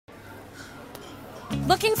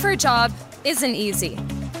Looking for a job isn't easy.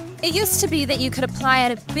 It used to be that you could apply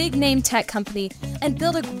at a big name tech company and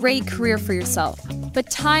build a great career for yourself. But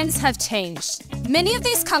times have changed. Many of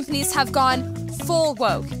these companies have gone full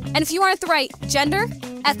woke. And if you aren't the right gender,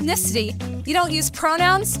 ethnicity, you don't use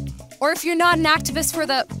pronouns, or if you're not an activist for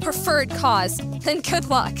the preferred cause, then good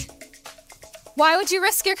luck. Why would you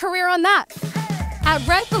risk your career on that? At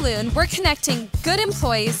Red Balloon, we're connecting good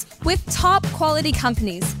employees with top quality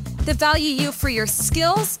companies that value you for your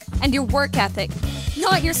skills and your work ethic,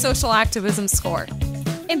 not your social activism score.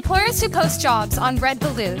 Employers who post jobs on Red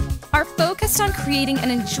Balloon are focused on creating an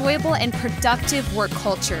enjoyable and productive work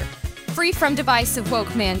culture, free from divisive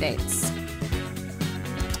woke mandates.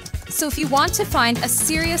 So if you want to find a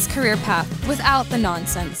serious career path without the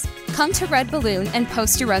nonsense, come to Red Balloon and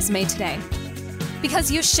post your resume today.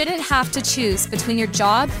 Because you shouldn't have to choose between your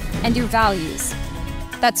job and your values.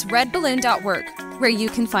 That's redballoon.work, where you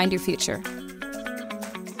can find your future.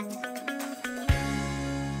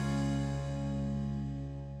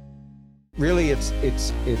 Really,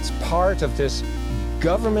 it's part of this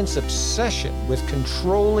government's obsession with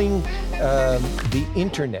controlling the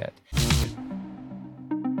internet.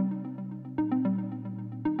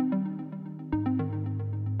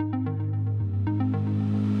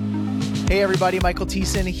 Hey everybody, Michael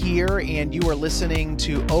Thiessen here, and you are listening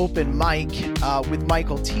to Open Mic with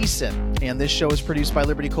Michael Thiessen. And this show is produced by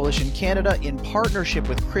Liberty Coalition Canada in partnership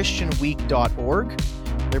with ChristianWeek.org.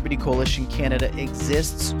 Liberty Coalition Canada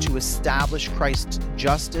exists to establish Christ's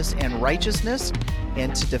justice and righteousness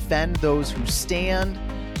and to defend those who stand.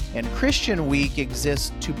 And Christian Week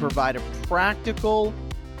exists to provide a practical,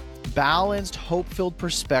 balanced, hope-filled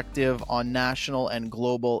perspective on national and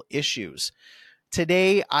global issues.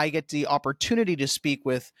 Today, I get the opportunity to speak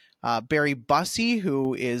with Barry Bussey,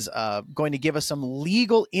 who is going to give us some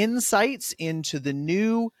legal insights into the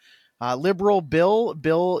new Liberal bill,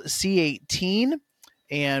 Bill C-18.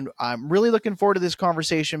 And I'm really looking forward to this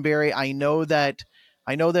conversation, Barry. I know that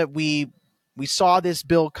we saw this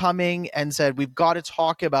bill coming and said we've got to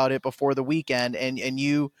talk about it before the weekend, and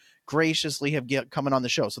you graciously have coming on the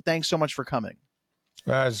show. So thanks so much for coming.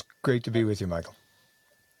 It's great to be with you, Michael.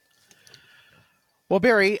 Well,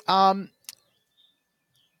 Barry,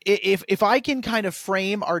 if I can kind of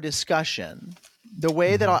frame our discussion, the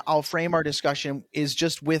way that I'll frame our discussion is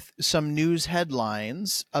just with some news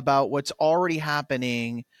headlines about what's already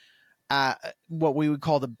happening at what we would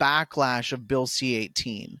call the backlash of Bill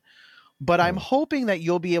C-18. But I'm hoping that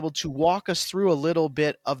you'll be able to walk us through a little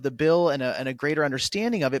bit of the bill and a greater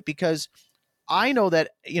understanding of it, because I know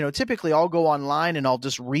that, typically I'll go online and I'll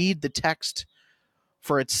just read the text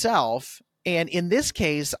for itself. And in this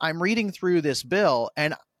case, I'm reading through this bill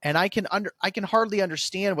and I can hardly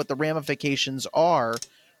understand what the ramifications are.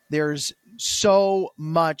 There's so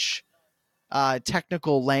much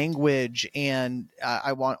technical language and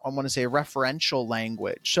I want to say referential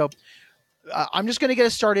language. So I'm just going to get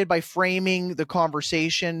us started by framing the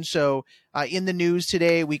conversation. So in the news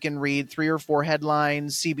today, we can read 3 or 4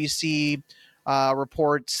 headlines. CBC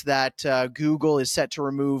reports that Google is set to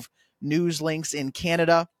remove news links in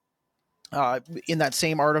Canada. In that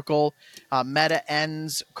same article, Meta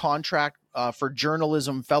ends contract for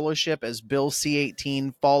journalism fellowship as Bill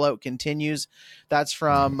C-18 fallout continues. That's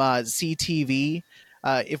from CTV.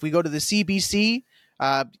 If we go to the CBC,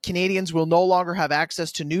 Canadians will no longer have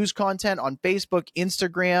access to news content on Facebook,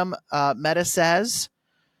 Instagram, Meta says.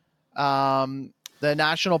 The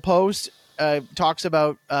National Post talks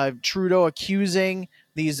about Trudeau accusing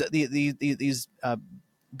these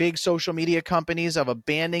big social media companies of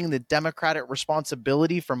abandoning the democratic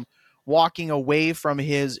responsibility from walking away from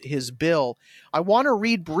his bill. I want to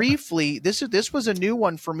read briefly. This was a new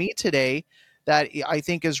one for me today that I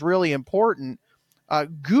think is really important.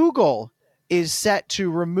 Google is set to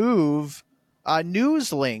remove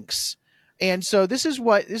news links. And so this is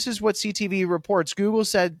what CTV reports. Google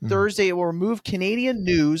said Thursday it will remove Canadian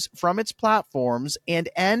news from its platforms and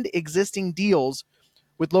end existing deals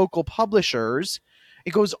with local publishers.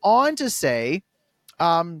 It goes on to say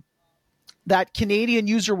that Canadian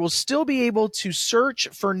user will still be able to search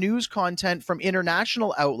for news content from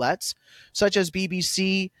international outlets such as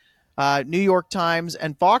BBC, New York Times,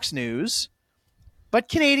 and Fox News, but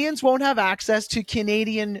Canadians won't have access to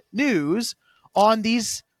Canadian news on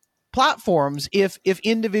these platforms if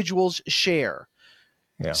individuals share.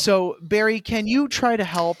 Yeah. So, Barry, can you try to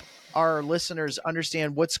help our listeners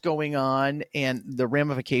understand what's going on and the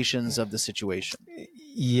ramifications of the situation?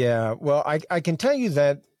 Yeah, well, I can tell you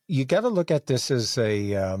that you got to look at this as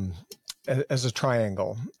a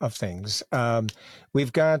triangle of things.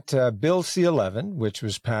 We've got Bill C-11, which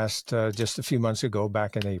was passed just a few months ago,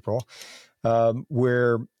 back in April.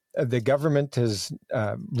 where the government is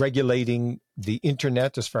regulating the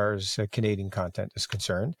internet as far as Canadian content is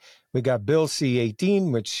concerned. We got Bill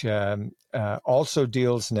C-18, which also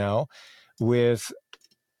deals now with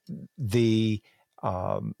the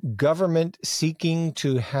government seeking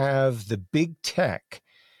to have the big tech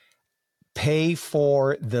pay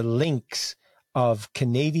for the links of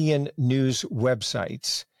Canadian news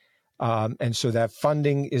websites. And so that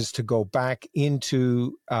funding is to go back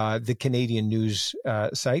into the Canadian news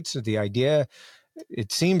sites. So the idea,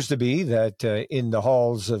 it seems to be that in the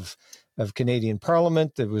halls of Canadian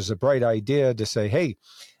Parliament, there was a bright idea to say, hey,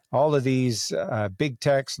 all of these big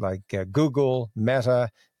techs like Google,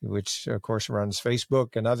 Meta, which of course runs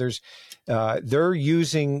Facebook and others, they're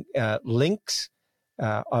using links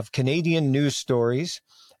of Canadian news stories.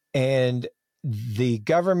 And the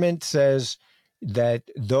government says that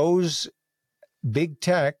those big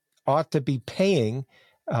tech ought to be paying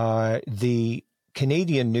the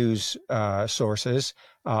Canadian news sources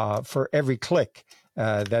for every click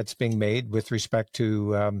that's being made with respect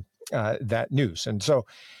to that news. And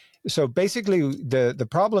so basically the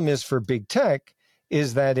problem is for big tech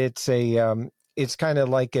is that it's kind of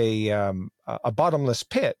like a bottomless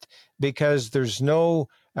pit, because there's no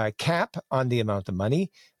cap on the amount of money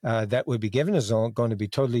that would be given. Is going to be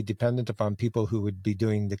totally dependent upon people who would be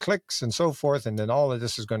doing the clicks and so forth. And then all of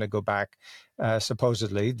this is going to go back,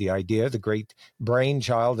 supposedly, the idea, the great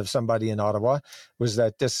brainchild of somebody in Ottawa, was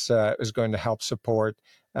that this is going to help support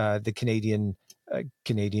the Canadian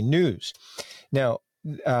news. Now,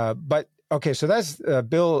 but okay, so that's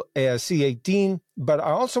Bill C-18. But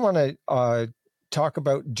I also want to talk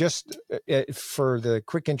about, just for the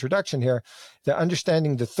quick introduction here, the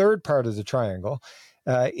understanding the third part of the triangle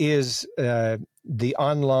is the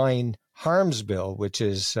online harms bill, which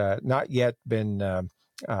has not yet been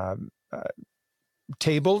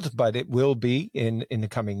tabled, but it will be in the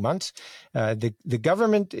coming months. The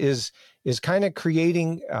government is kind of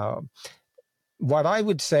creating what I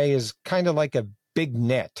would say is kind of like a big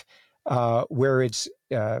net, where it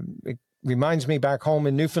reminds me back home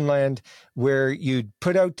in Newfoundland, where you'd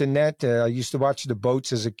put out the net. I used to watch the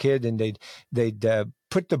boats as a kid, and they'd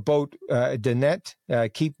put the net,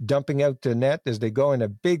 keep dumping out the net as they go in a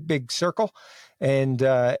big circle, and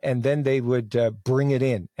then they would bring it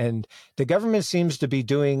in. And the government seems to be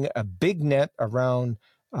doing a big net around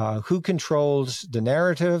who controls the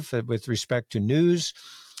narrative with respect to news,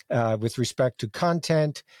 with respect to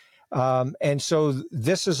content. And so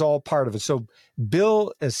this is all part of it. So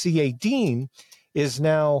Bill C-18 is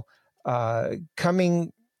now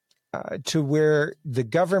coming to where the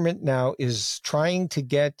government now is trying to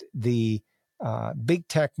get the big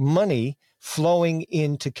tech money flowing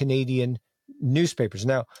into Canadian newspapers.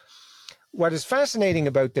 Now, what is fascinating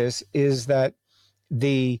about this is that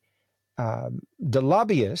the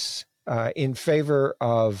lobbyists in favor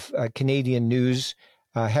of Canadian news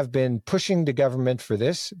have been pushing the government for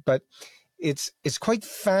this, but it's quite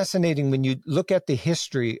fascinating when you look at the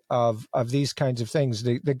history of these kinds of things.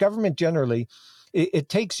 The government generally, it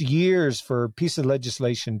takes years for a piece of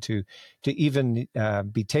legislation to even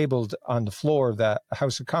be tabled on the floor of the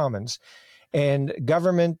House of Commons. And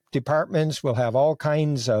government departments will have all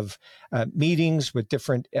kinds of meetings with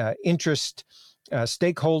different interest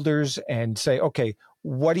stakeholders and say, okay,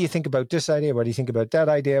 what do you think about this idea? What do you think about that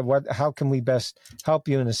idea? How can we best help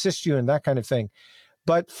you and assist you and that kind of thing?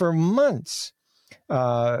 But for months,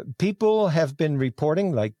 people have been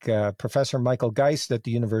reporting, like Professor Michael Geist at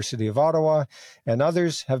the University of Ottawa and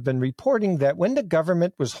others have been reporting that when the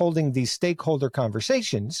government was holding these stakeholder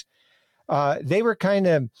conversations, they were kind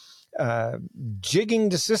of jigging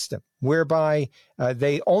the system, whereby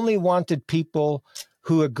they only wanted people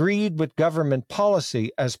who agreed with government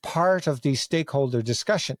policy as part of these stakeholder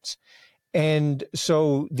discussions. And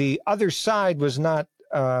so the other side was not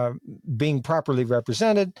being properly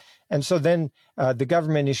represented. And so then the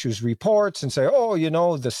government issues reports and say,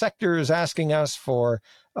 oh, the sector is asking us for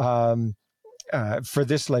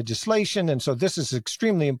this legislation. And so this is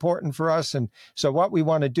extremely important for us. And so what we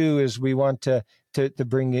want to do is we want to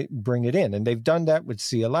bring it in. And they've done that with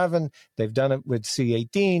C-11. They've done it with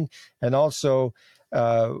C-18, and also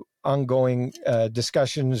ongoing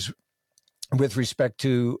discussions with respect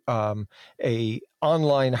to a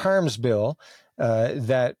online harms bill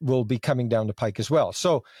that will be coming down the pike as well.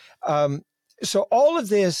 So all of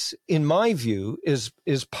this, in my view, is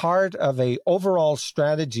part of a overall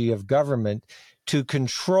strategy of government to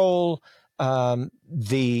control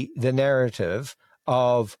the narrative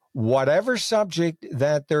of whatever subject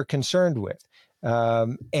that they're concerned with,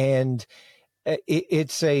 and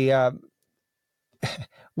it's a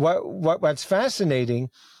what's fascinating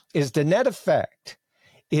is the net effect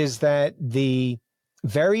is that the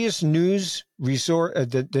various news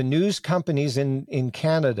the news companies in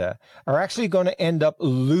Canada are actually going to end up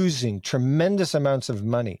losing tremendous amounts of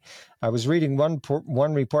money. I was reading one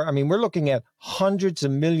report. I mean, we're looking at hundreds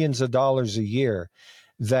of millions of dollars a year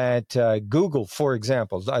that Google, for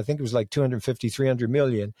example, I think it was like 250, 300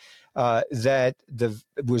 million, that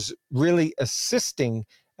was really assisting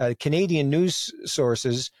Canadian news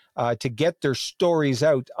sources to get their stories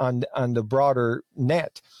out on the broader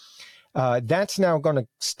net. That's now going to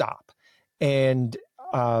stop, and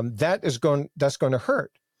that's going to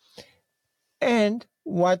hurt. And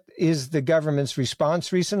what is the government's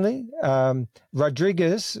response recently?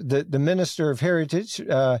 Rodriguez, the Minister of Heritage,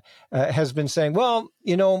 has been saying, well,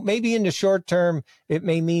 maybe in the short term, it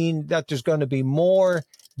may mean that there's going to be more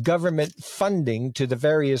government funding to the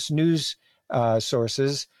various news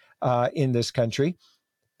sources in this country.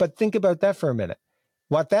 But think about that for a minute.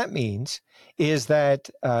 What that means is that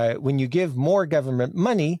when you give more government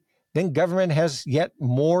money, then government has yet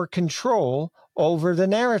more control over the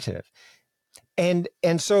narrative. And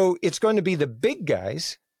so it's going to be the big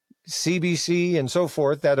guys, CBC and so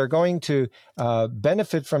forth, that are going to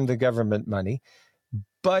benefit from the government money.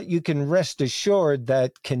 But you can rest assured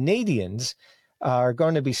that Canadians are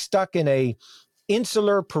going to be stuck in a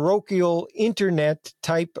insular, parochial, internet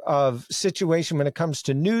type of situation when it comes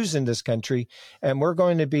to news in this country. And we're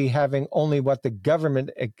going to be having only what the government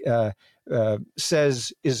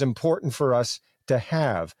says is important for us to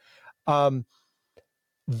have.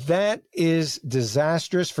 That is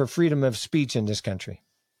disastrous for freedom of speech in this country.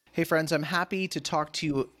 Hey friends, I'm happy to talk to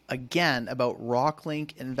you again about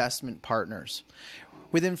Rocklink Investment Partners.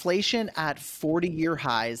 With inflation at 40-year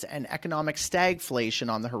highs and economic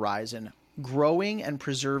stagflation on the horizon, growing and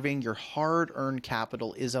preserving your hard-earned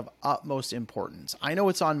capital is of utmost importance. I know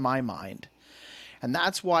it's on my mind. And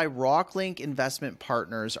that's why Rocklink Investment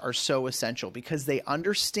Partners are so essential, because they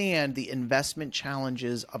understand the investment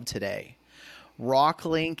challenges of today.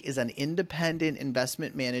 Rocklink is an independent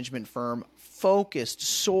investment management firm focused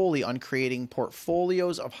solely on creating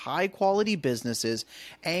portfolios of high-quality businesses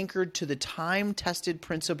anchored to the time-tested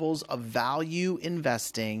principles of value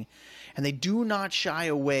investing, and they do not shy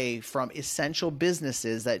away from essential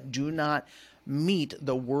businesses that do not meet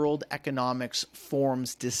the World Economic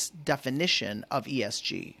Forum's definition of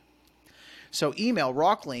ESG. So email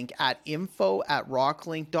Rocklink at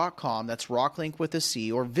info@rocklink.com. That's Rocklink with a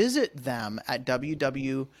C, or visit them at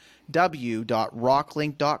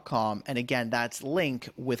www.rocklink.com. And again, that's link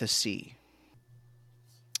with a C.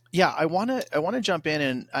 Yeah, I want to jump in,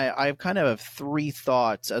 and I have kind of three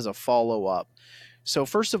thoughts as a follow-up. So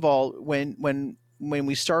first of all, when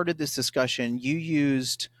we started this discussion, you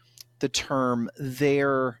used the term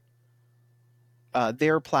their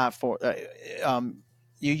platform.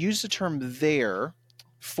 You use the term "there"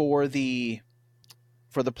 for the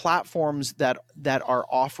platforms that are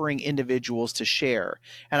offering individuals to share,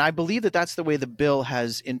 and I believe that that's the way the bill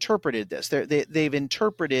has interpreted this. They've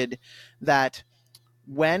interpreted that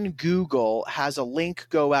when Google has a link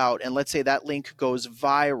go out, and let's say that link goes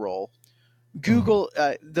viral, Google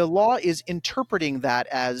the law is interpreting that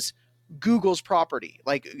as Google's property,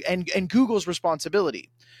 and Google's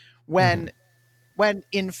responsibility. When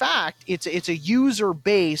in fact it's a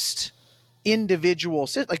user-based individual,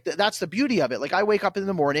 that's the beauty of it. Like, I wake up in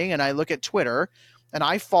the morning and I look at Twitter and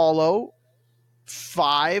I follow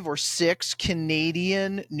 5 or 6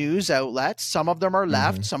 Canadian news outlets. Some of them are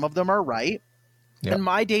left, some of them are right. Yep. And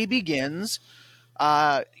my day begins,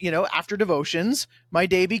 after devotions, my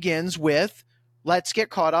day begins with, let's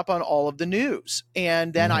get caught up on all of the news.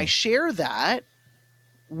 And then I share that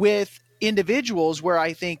with individuals where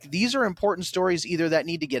I think these are important stories either that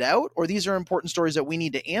need to get out, or these are important stories that we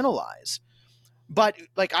need to analyze. But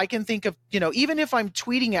like, I can think of, even if I'm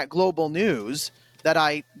tweeting at Global News that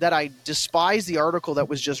I despise the article that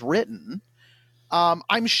was just written, I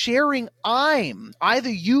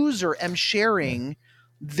the user am sharing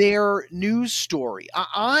their news story.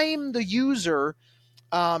 I'm the user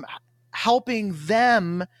helping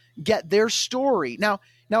them get their story. Now,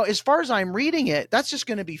 as far as I'm reading it, that's just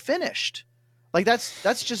going to be finished. Like,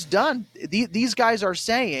 that's just done. These guys are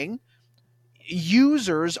saying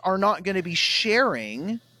users are not going to be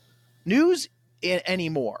sharing news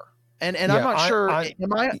anymore. And I'm not sure.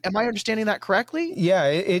 Am I understanding that correctly? Yeah,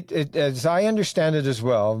 it as I understand it as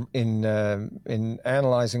well, in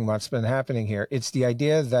analyzing what's been happening here, it's the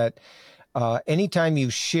idea that anytime you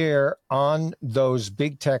share on those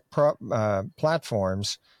big tech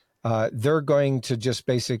platforms, they're going to just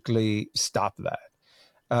basically stop that.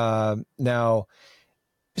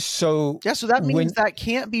 So that means that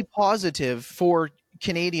can't be positive for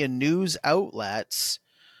Canadian news outlets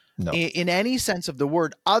No. in any sense of the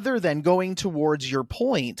word, other than going towards your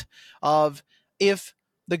point of if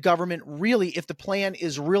the government really, if the plan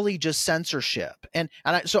is really just censorship.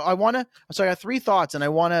 So I got three thoughts, and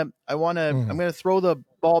I'm going to throw the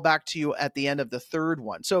ball back to you at the end of the third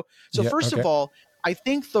one. So first of all, I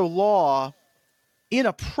think the law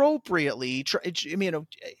inappropriately,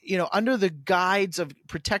 under the guides of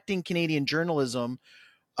protecting Canadian journalism,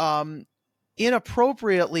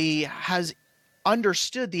 inappropriately has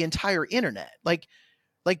understood the entire internet. Like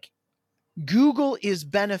Google is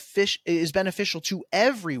beneficial to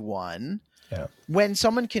everyone. Yeah. When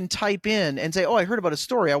someone can type in and say, "Oh, I heard about a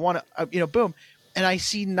story. I want to," boom, and I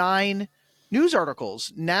see 9 news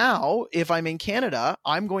articles. Now, if I'm in Canada,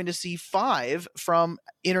 I'm going to see 5 from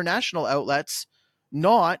international outlets,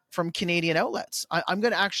 not from Canadian outlets. I'm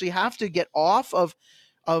going to actually have to get off of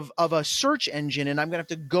a search engine, and I'm going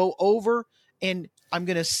to have to go over and I'm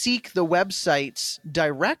going to seek the websites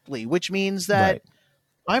directly, which means that Right.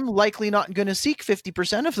 I'm likely not going to seek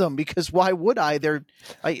 50% of them, because why would I?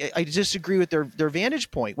 I disagree with their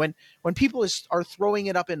vantage point. When people are throwing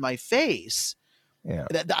it up in my face, Yeah.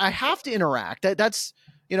 I have to interact. That's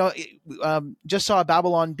just saw a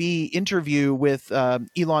Babylon Bee interview with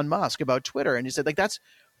Elon Musk about Twitter, and he said, like, that's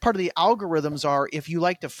part of the algorithms are, if you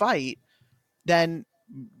like to fight, then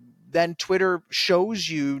Twitter shows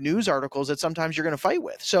you news articles that sometimes you're going to fight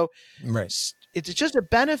with. So Right. it's just a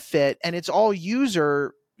benefit, and it's all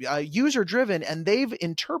user driven, and they've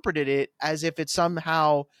interpreted it as if it's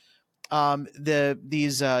somehow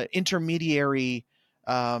these intermediary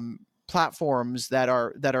platforms that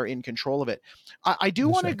are in control of it. I do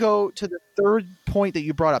want to go to the third point that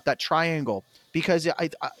you brought up, that triangle, because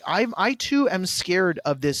I too am scared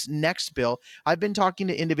of this next bill. I've been talking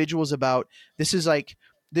to individuals about this is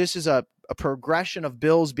a progression of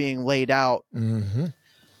bills being laid out. Mm-hmm.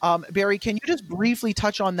 Barry, can you just briefly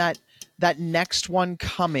touch on that next one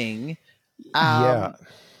coming? Yeah.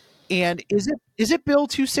 And is it Bill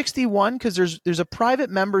 261? Because there's a private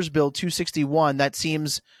members bill 261 that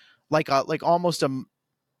seems like almost a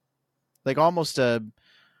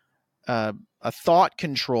thought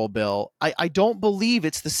control bill. I don't believe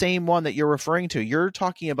it's the same one that you're referring to. You're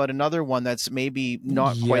talking about another one that's maybe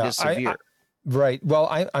not quite as severe. Right. Well,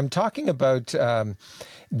 I'm talking about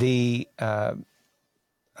the.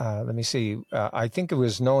 Let me see. I think it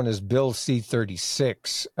was known as Bill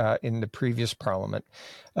C-36 in the previous Parliament,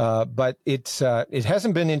 but it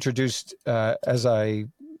hasn't been introduced as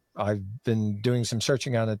I've been doing some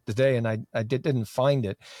searching on it today, and I didn't find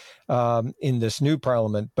it in this new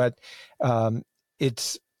Parliament. But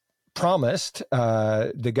it's promised.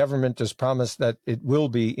 The government has promised that it will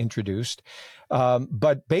be introduced.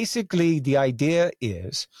 But basically, the idea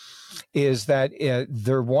is that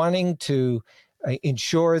they're wanting to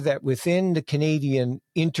ensure that within the Canadian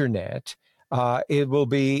internet, it will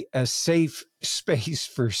be a safe space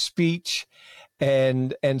for speech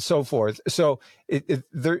and so forth. So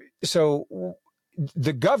the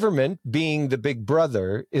government, being the big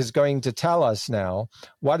brother, is going to tell us now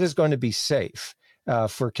what is going to be safe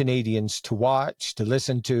for Canadians to watch, to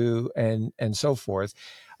listen to, and so forth,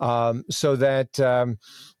 so that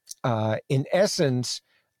in essence,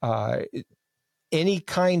 any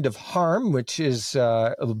kind of harm, which is,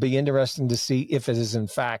 it'll be interesting to see if it is in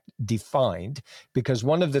fact defined, because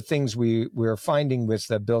one of the things we're finding with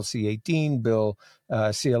the Bill C-18, Bill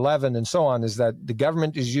C-11, and so on, is that the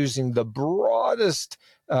government is using the broadest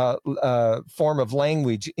form of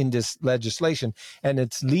language in this legislation, and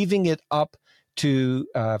it's leaving it up to,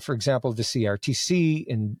 for example, the CRTC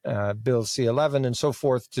in Bill C-11 and so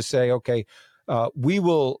forth, to say, okay, we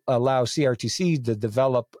will allow CRTC to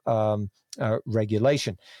develop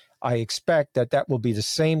regulation. I expect that will be the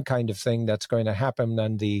same kind of thing that's going to happen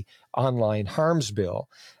on the online harms bill,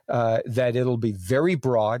 that it'll be very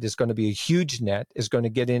broad. It's going to be a huge net. It's going to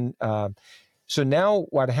get in. So now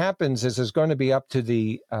what happens is it's going to be up to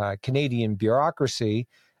the Canadian bureaucracy,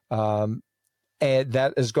 and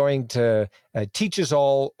that is going to teach us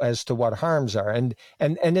all as to what harms are. And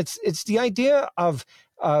it's the idea of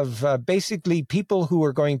basically people who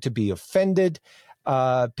are going to be offended,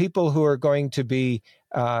 people who are going to be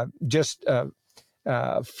just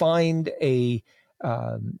find a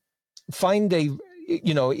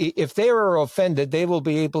if they are offended, they will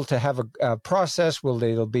be able to have a process where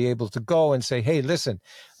they'll be able to go and say, hey, listen,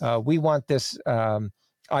 we want this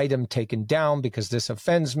item taken down because this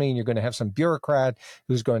offends me, and you're going to have some bureaucrat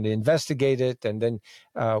who's going to investigate it. And then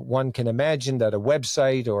one can imagine that a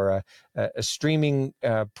website or a streaming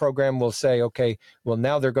program will say, okay, well,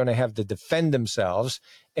 now they're going to have to defend themselves.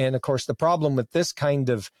 And of course, the problem with this kind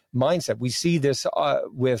of mindset, we see this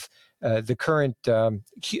with the current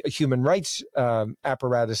human rights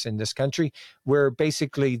apparatus in this country, where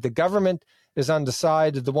basically the government is on the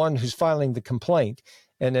side of the one who's filing the complaint.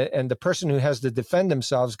 And the person who has to defend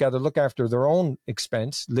themselves got to look after their own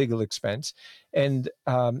expense, legal expense. And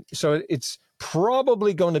so it's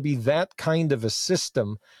probably going to be that kind of a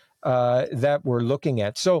system that we're looking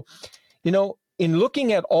at. So, in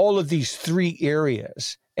looking at all of these three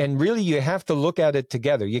areas, and really you have to look at it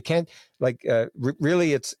together. You can't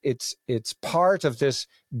really it's part of this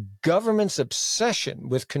government's obsession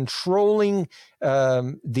with controlling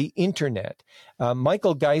the internet.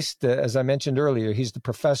 Michael Geist, as I mentioned earlier, he's the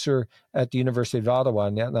professor at the University of Ottawa,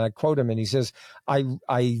 and I quote him, and he says,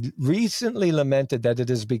 I recently lamented that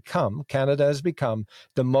Canada has become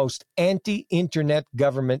the most anti-internet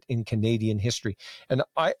government in Canadian history. And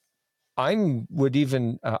I would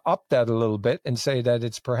even up that a little bit and say that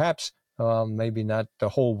it's perhaps maybe not the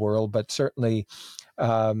whole world, but certainly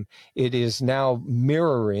it is now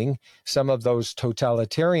mirroring some of those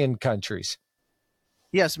totalitarian countries.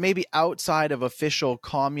 Yes, maybe outside of official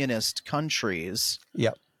communist countries.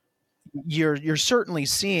 Yeah, you're certainly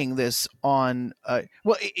seeing this on.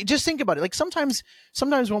 Just think about it. Like sometimes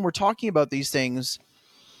when we're talking about these things,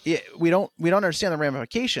 we don't understand the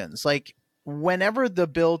ramifications. Like, whenever the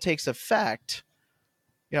bill takes effect,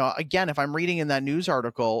 again, if I'm reading in that news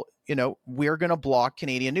article, we're going to block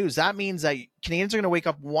Canadian news. That means that Canadians are going to wake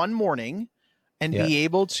up one morning and be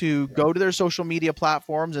able to go to their social media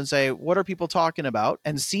platforms and say, what are people talking about,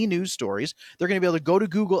 and see news stories. They're going to be able to go to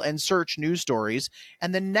Google and search news stories.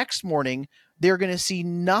 And the next morning, they're going to see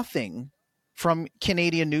nothing from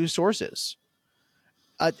Canadian news sources.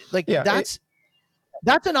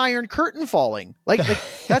 That's an iron curtain falling. Like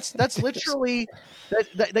that's literally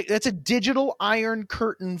that's a digital iron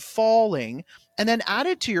curtain falling. And then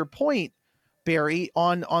added to your point, Barry,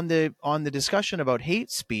 on the discussion about hate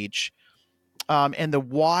speech, and the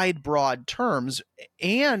wide, broad terms,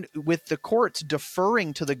 and with the courts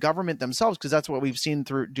deferring to the government themselves, because that's what we've seen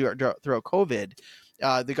throughout COVID.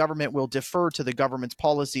 The government will defer to the government's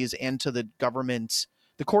policies and to the government's.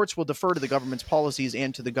 The courts will defer to the government's policies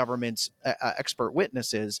and to the government's expert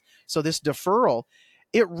witnesses. So this deferral,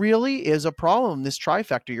 it really is a problem, this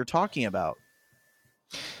trifecta you're talking about.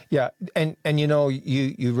 Yeah. And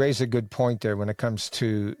you raise a good point there when it comes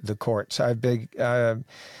to the courts. I've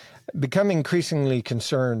become increasingly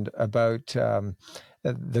concerned about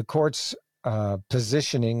the court's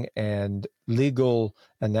positioning and legal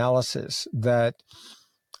analysis that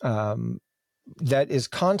is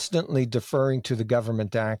constantly deferring to the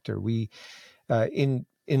government actor. We, in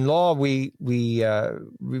law, we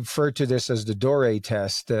refer to this as the Dore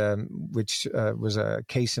test, which was a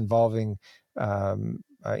case involving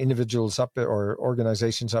individuals up or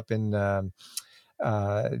organizations up in the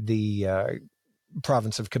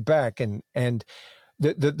province of Quebec, and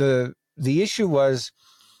the issue was,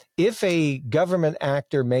 if a government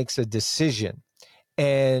actor makes a decision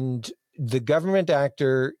and the government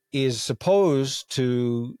actor is supposed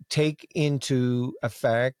to take into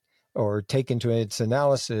effect or take into its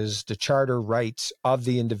analysis the charter rights of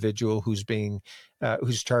the individual whose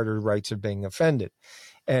charter rights are being offended.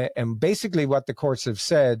 And basically what the courts have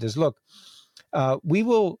said is, look, we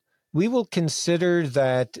will consider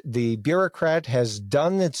that the bureaucrat has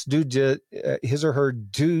done his or her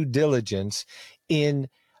due diligence in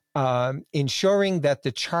ensuring that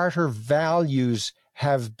the charter values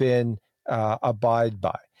have been abide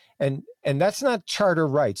by, and that's not charter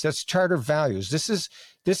rights, that's charter values. This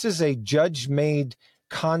is a judge-made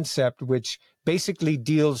concept which basically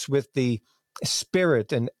deals with the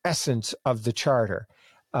spirit and essence of the charter.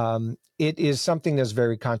 It is something that's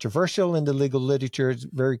very controversial in the legal literature. It's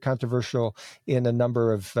very controversial in a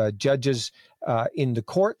number of judges in the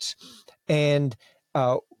courts, and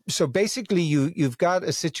so basically you've got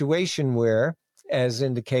a situation where, as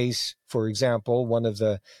in the case, for example, one of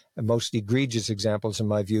the most egregious examples, in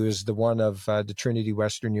my view, is the one of the Trinity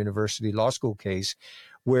Western University Law School case,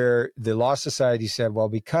 where the Law Society said, well,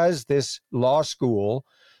 because this law school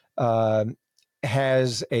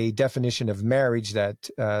has a definition of marriage that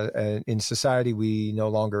in society we no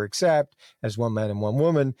longer accept as one man and one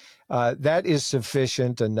woman, that is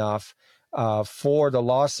sufficient enough for the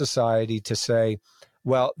Law Society to say,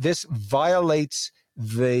 well, this violates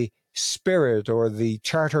the spirit or the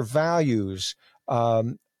charter values,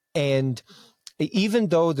 and even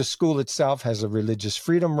though the school itself has a religious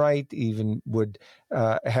freedom right, even would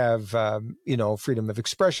have freedom of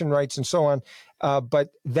expression rights and so on. But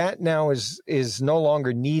that now is no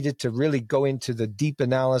longer needed to really go into the deep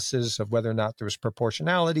analysis of whether or not there was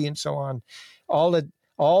proportionality and so on. All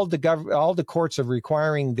the courts are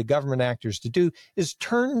requiring the government actors to do is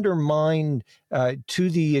turn their mind to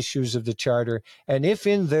the issues of the charter, and if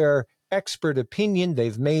in their expert opinion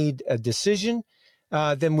they've made a decision,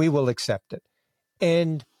 then we will accept it.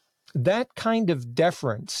 And that kind of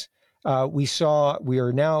deference we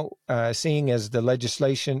are now seeing as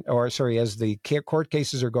the as the court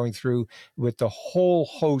cases are going through with the whole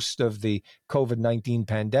host of the COVID-19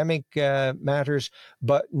 pandemic matters.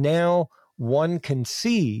 But now one can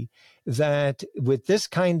see that with this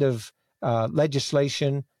kind of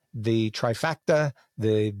legislation, the trifecta,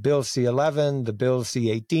 the Bill C-11, the Bill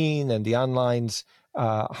C-18, and the online's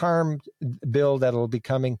harm bill that will be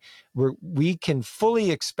coming, we can fully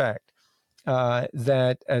expect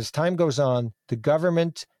that as time goes on, the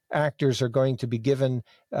government actors are going to be given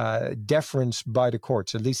deference by the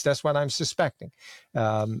courts. At least that's what I'm suspecting.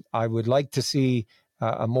 I would like to see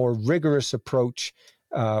a more rigorous approach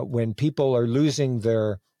when people are losing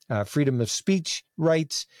their freedom of speech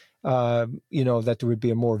rights, that there would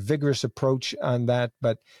be a more vigorous approach on that.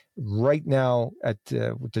 But right now, at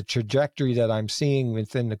with the trajectory that I'm seeing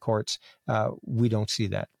within the courts, we don't see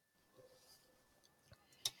that.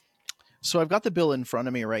 So I've got the bill in front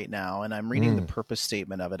of me right now, and I'm reading the purpose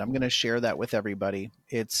statement of it. I'm going to share that with everybody.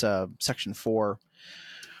 It's Section 4.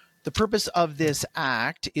 The purpose of this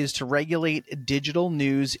act is to regulate digital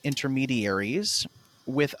news intermediaries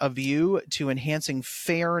with a view to enhancing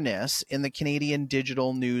fairness in the Canadian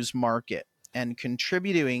digital news market and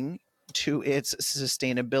contributing to its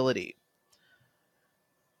sustainability,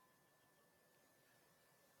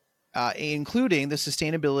 including the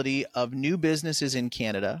sustainability of new businesses in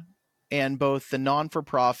Canada and both the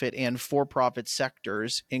non-for-profit and for-profit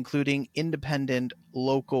sectors, including independent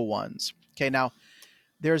local ones. Okay, now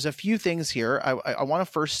there's a few things here. I want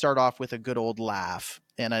to first start off with a good old laugh.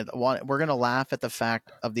 And we're going to laugh at the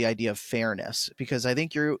fact of the idea of fairness, because I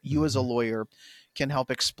think you as a lawyer can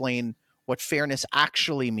help explain what fairness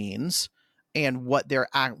actually means and what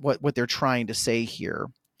they're trying to say here.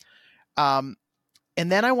 And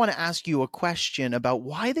then I want to ask you a question about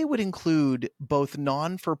why they would include both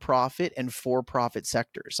non-for-profit and for-profit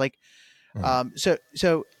sectors. Like,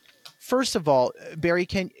 so first of all, Barry,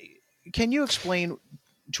 can you explain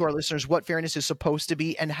to our listeners what fairness is supposed to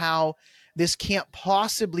be and how this can't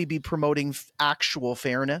possibly be promoting actual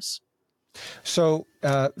fairness? So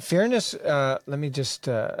fairness, let me just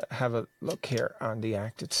have a look here on the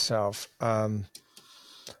act itself.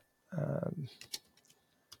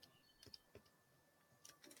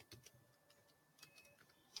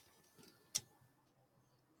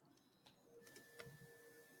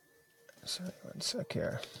 Sorry, one sec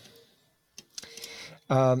here.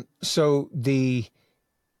 So the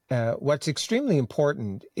what's extremely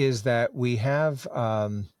important is that we have.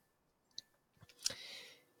 Let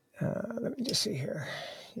me just see here.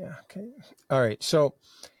 Yeah. Okay. All right. So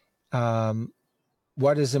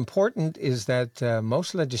what is important is that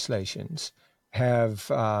most legislations have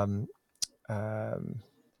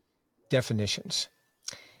definitions,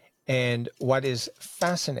 and what is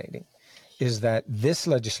fascinating is that this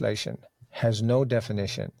legislation has no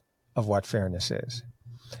definition of what fairness is.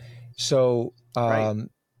 So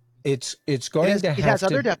it's going to have it has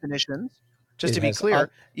other definitions. Just to be clear,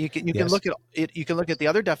 you can look at it. You can look at the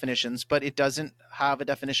other definitions, but it doesn't have a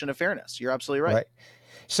definition of fairness. You're absolutely right.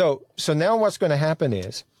 So now what's going to happen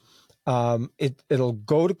is it'll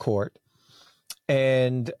go to court,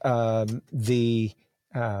 and the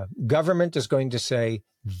government is going to say,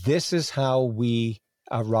 this is how we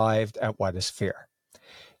arrived at what is fair.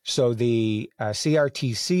 So the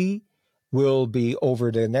CRTC will be,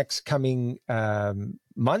 over the next coming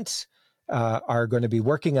months, are going to be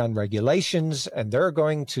working on regulations, and they're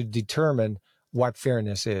going to determine what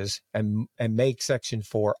fairness is and make Section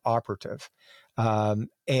 4 operative.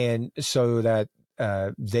 And so that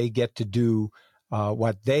they get to do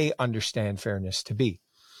what they understand fairness to be.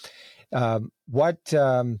 What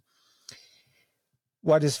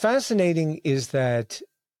is fascinating is that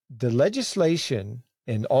the legislation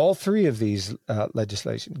in all three of these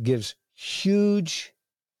legislation gives huge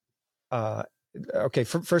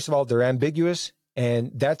first of all, they're ambiguous,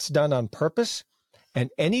 and that's done on purpose. And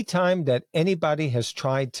anytime that anybody has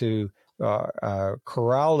tried to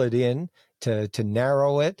corral it in, to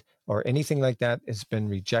narrow it or anything like that, it's been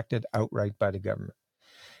rejected outright by the government.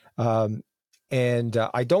 And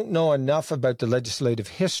I don't know enough about the legislative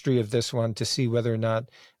history of this one to see whether or not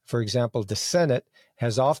for example, the Senate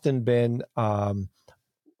has often been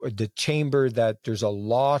the chamber that there's a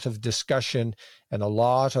lot of discussion and a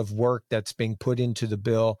lot of work that's being put into the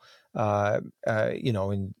bill,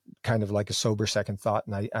 in kind of like a sober second thought.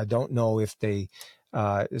 And I don't know if they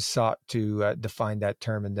sought to define that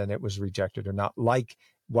term and then it was rejected or not, like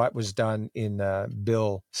what was done in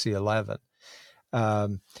Bill C-11.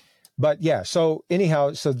 But yeah, so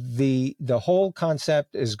anyhow, so the whole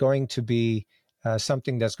concept is going to be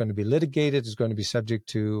something that's going to be litigated, is going to be subject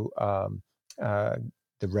to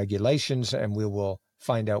the regulations, and we will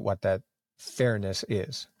find out what that fairness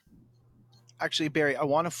is. Actually, Barry, I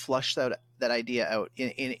want to flush that idea out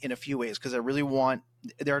in a few ways, because I really want.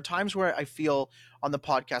 There are times where I feel on the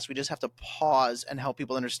podcast we just have to pause and help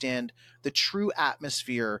people understand the true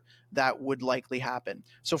atmosphere that would likely happen.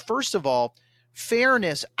 So first of all,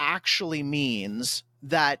 fairness actually means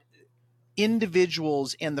that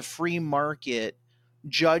individuals and the free market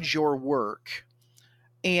judge your work,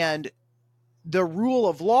 and the rule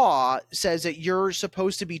of law says that you're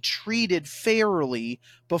supposed to be treated fairly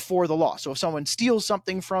before the law. So if someone steals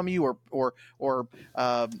something from you or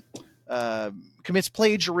commits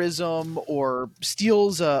plagiarism or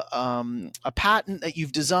steals a patent that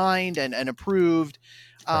you've designed and approved,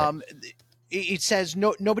 right. It says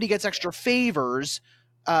nobody gets extra favors.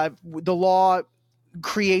 The law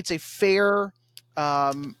creates a fair.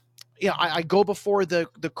 I go before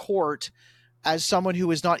the court as someone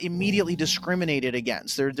who is not immediately discriminated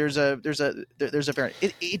against. There's a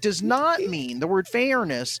fairness. It does not mean, the word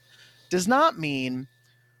fairness does not mean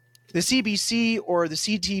the CBC or the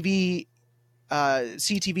CTV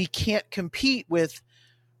can't compete with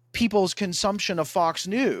people's consumption of Fox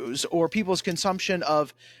News or people's consumption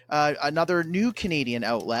of another new Canadian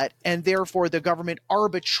outlet, and therefore the government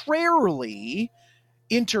arbitrarily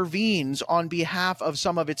intervenes on behalf of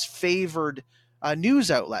some of its favored news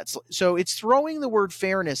outlets. So it's throwing the word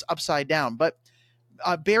fairness upside down. But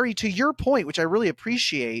Barry, to your point, which I really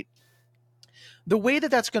appreciate, the way that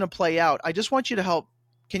that's going to play out, I just want you to help.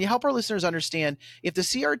 Can you help our listeners understand, if the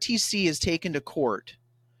CRTC is taken to court,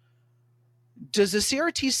 does the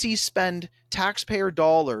CRTC spend taxpayer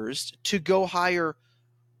dollars to go hire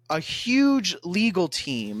a huge legal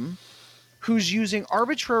team who's using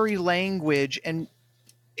arbitrary language and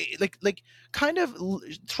like kind of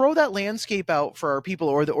throw that landscape out for our people,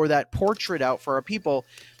 or that portrait out for our people?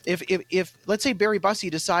 If let's say Barry Bussey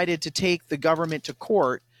decided to take the government to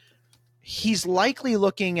court, you're likely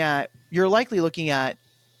looking at a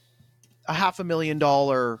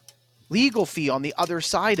 $500,000 legal fee on the other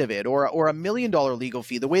side of it, or $1 million legal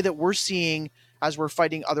fee, the way that we're seeing as we're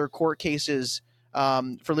fighting other court cases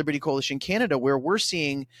for Liberty Coalition Canada, where we're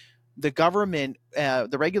seeing the government,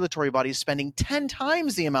 the regulatory bodies, spending 10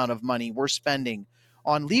 times the amount of money we're spending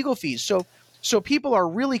on legal fees. So people are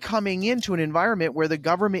really coming into an environment where the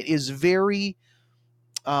government is very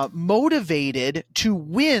motivated to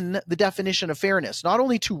win the definition of fairness, not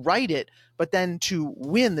only to write it, but then to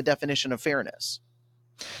win the definition of fairness.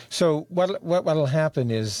 So what'll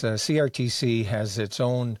happen is CRTC has its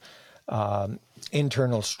own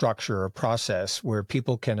internal structure or process where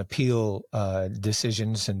people can appeal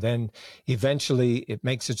decisions, and then eventually it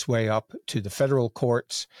makes its way up to the federal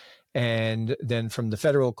courts, and then from the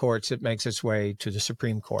federal courts it makes its way to the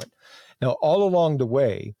Supreme Court. Now, all along the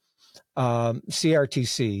way,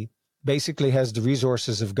 CRTC basically has the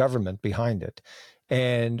resources of government behind it,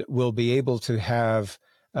 and will be able to have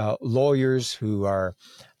lawyers who are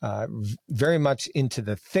very much into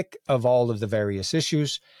the thick of all of the various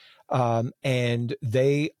issues. And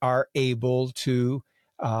they are able to,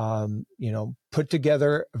 put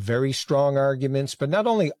together very strong arguments, but not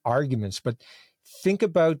only arguments, but think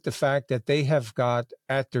about the fact that they have got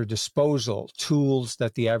at their disposal tools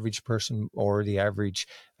that the average person or the average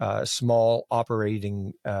small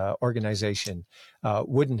operating organization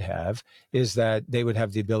wouldn't have, is that they would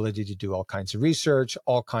have the ability to do all kinds of research,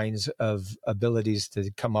 all kinds of abilities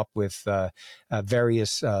to come up with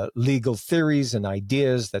various legal theories and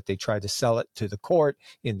ideas that they try to sell it to the court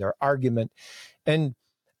in their argument. And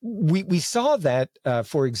we saw that,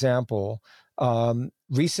 for example,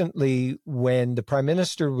 recently when the Prime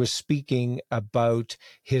Minister was speaking about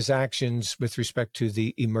his actions with respect to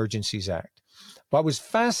the Emergencies Act. What was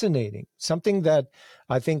fascinating, something that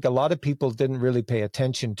I think a lot of people didn't really pay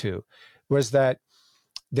attention to, was that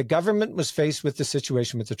the government was faced with the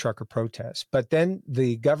situation with the trucker protests, but then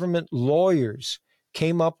the government lawyers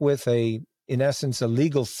came up with in essence, a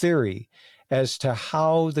legal theory as to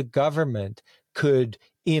how the government could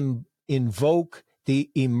invoke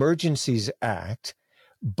the Emergencies Act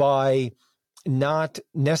by not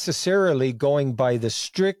necessarily going by the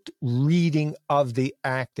strict reading of the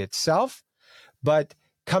act itself, but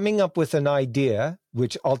coming up with an idea,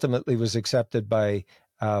 which ultimately was accepted by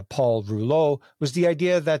Paul Rouleau, was the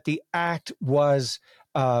idea that the act was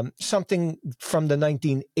something from the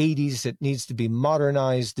 1980s that needs to be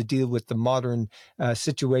modernized to deal with the modern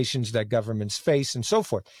situations that governments face and so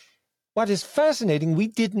forth. What is fascinating, we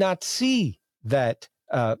did not see that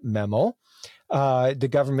memo. The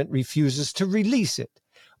government refuses to release it.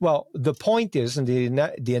 Well, the point is, and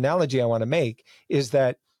the analogy I want to make is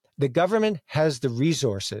that the government has the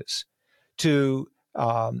resources to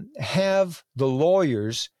have the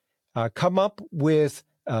lawyers come up with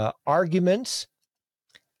arguments.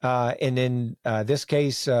 And in this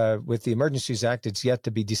case, with the Emergencies Act, it's yet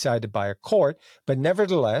to be decided by a court. But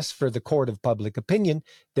nevertheless, for the court of public opinion,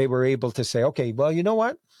 they were able to say, okay, well, you know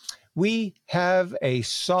what? We have a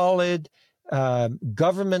solid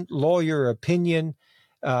government lawyer opinion,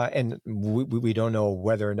 and we don't know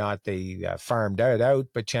whether or not they farmed that out,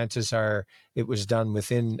 but chances are it was done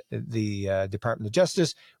within the Department of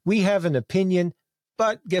Justice. We have an opinion,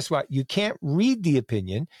 but guess what? You can't read the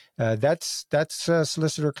opinion. That's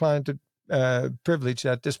solicitor-client privilege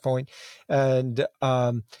at this point, and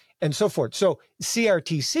so forth. So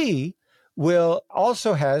CRTC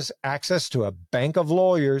also has access to a bank of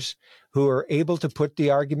lawyers who are able to put the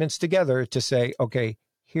arguments together to say, okay,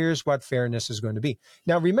 here's what fairness is going to be.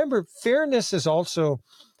 Now, remember, fairness is also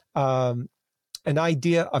an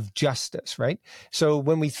idea of justice, right? So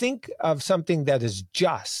when we think of something that is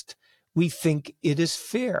just, we think it is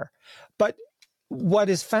fair. But what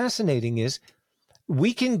is fascinating is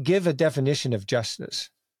we can give a definition of justice,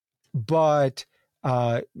 but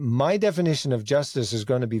my definition of justice is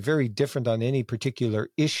going to be very different on any particular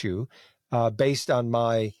issue based on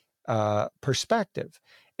my perspective.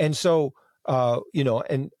 And so,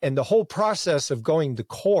 and the whole process of going to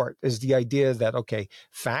court is the idea that, okay,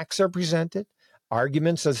 facts are presented,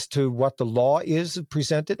 arguments as to what the law is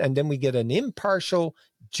presented, and then we get an impartial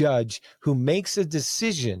judge who makes a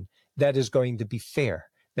decision that is going to be fair,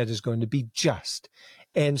 that is going to be just.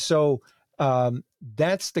 And so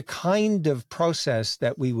that's the kind of process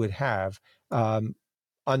that we would have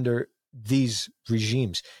under these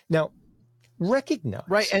regimes. Now, recognize.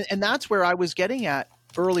 Right. And that's where I was getting at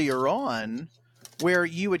earlier on, where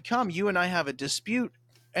you and I have a dispute,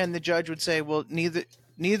 and the judge would say, well,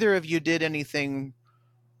 neither of you did anything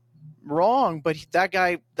wrong, but that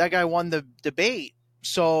guy won the debate.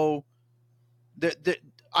 So the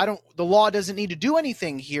law doesn't need to do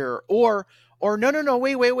anything here. Or no,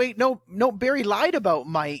 wait. No, Barry lied about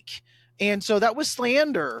Mike. And so that was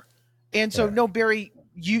slander. And so no, Barry,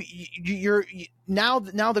 you're now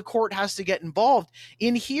the court has to get involved.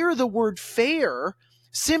 In here, the word fair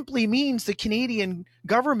simply means the Canadian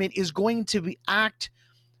government is going to act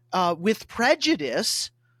with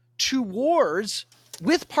prejudice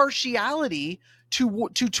with partiality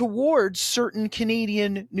towards certain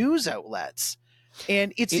Canadian news outlets.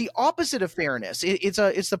 And it's the opposite of fairness.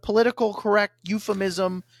 It's the political correct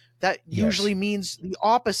euphemism that usually means the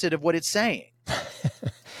opposite of what it's saying.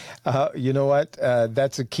 You know what?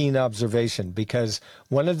 That's a keen observation, because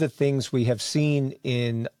one of the things we have seen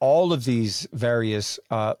in all of these various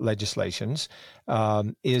legislations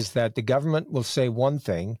is that the government will say one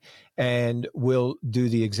thing and will do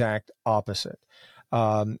the exact opposite.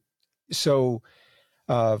 For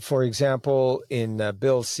example, in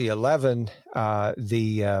Bill C-11,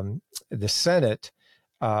 the Senate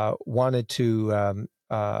wanted to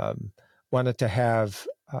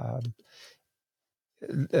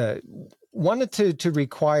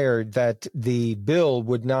require that the bill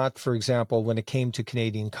would not, for example, when it came to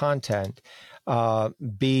Canadian content,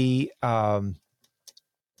 be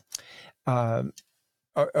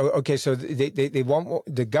okay. So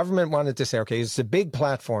the government wanted to say, okay, it's the big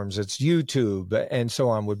platforms, it's YouTube and so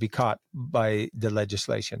on, would be caught by the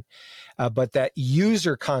legislation, but that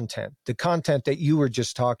user content, the content that you were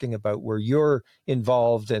just talking about, where you're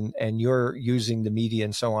involved and you're using the media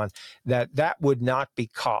and so on, that would not be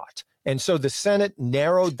caught. And so the Senate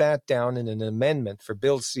narrowed that down in an amendment for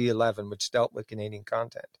Bill C-11, which dealt with Canadian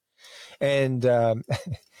content. And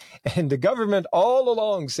the government all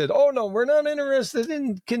along said, "Oh no, we're not interested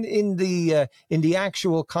in the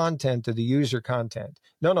actual content of the user content.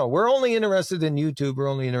 No, we're only interested in YouTube. We're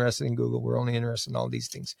only interested in Google. We're only interested in all these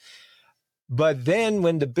things." But then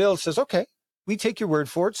when the bill says, "Okay, we take your word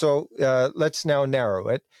for it, so let's now narrow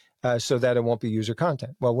it so that it won't be user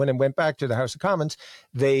content." Well, when it went back to the House of Commons,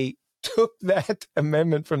 they took that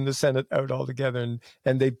amendment from the Senate out altogether,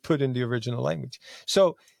 and they put in the original language.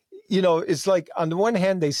 So, it's like on the one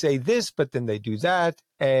hand they say this, but then they do that,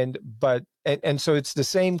 but And so it's the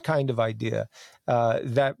same kind of idea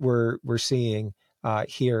that we're seeing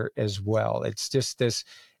here as well. It's just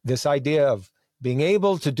this idea of being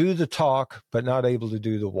able to do the talk, but not able to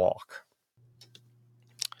do the walk.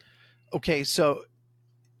 Okay, so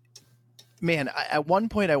man, at one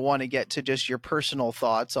point I want to get to just your personal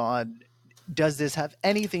thoughts on, does this have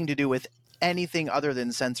anything to do with anything other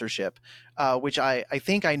than censorship? Which I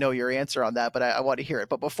think I know your answer on that, but I want to hear it.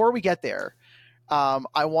 But before we get there,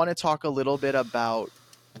 I want to talk a little bit about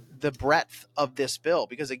the breadth of this bill,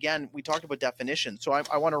 because again, we talked about definitions. So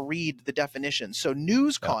I want to read the definition. So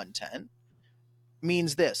news content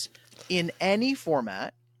means this: in any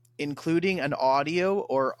format, including an audio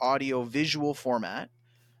or audio-visual format,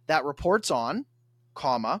 that reports on,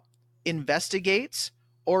 comma, investigates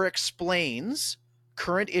or explains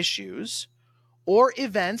current issues or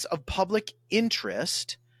events of public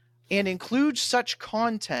interest, and includes such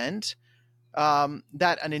content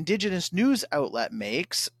that an Indigenous news outlet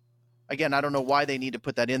makes. Again, I don't know why they need to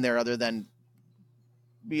put that in there other than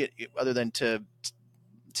to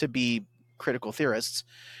be critical theorists.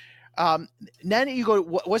 Then you go,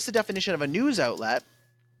 what's the definition of a news outlet?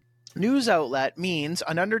 News outlet means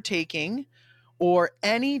an undertaking or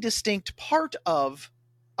any distinct part of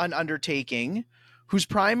an undertaking whose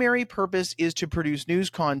primary purpose is to produce news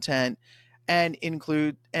content and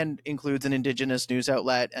includes an Indigenous news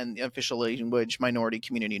outlet and official language minority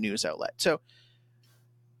community news outlet.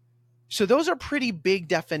 So those are pretty big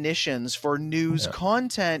definitions for news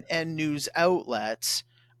content and news outlets.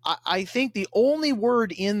 I think the only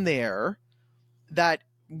word in there that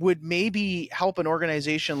would maybe help an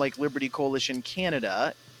organization like Liberty Coalition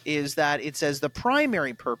Canada is that it says the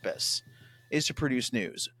primary purpose is to produce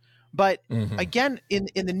news. But again, in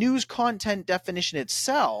the news content definition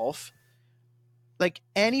itself, like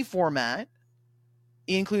any format,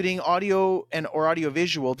 including audio or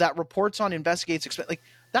audiovisual, that reports on, investigates, like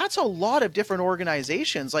that's a lot of different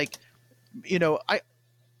organizations. Like, you know, I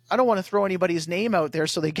don't want to throw anybody's name out there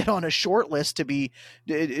so they get on a short list to be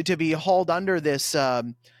hauled under this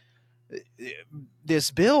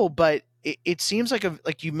this bill, but it seems like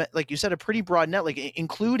like you said, a pretty broad net, like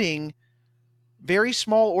including very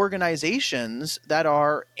small organizations that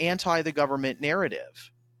are anti the government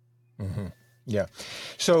narrative. Mm-hmm. Yeah.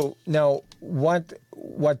 So now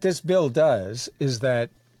what this bill does is that,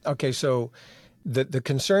 okay, so the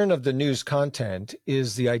concern of the news content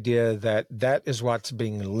is the idea that is what's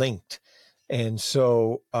being linked. And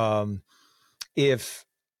so if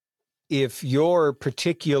your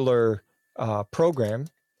particular program,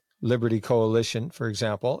 Liberty Coalition, for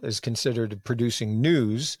example, is considered producing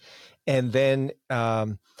news, and then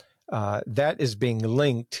that is being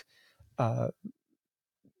linked,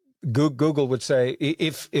 Google would say,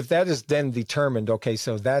 if that is then determined, okay,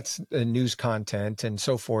 so that's news content and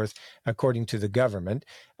so forth, according to the government,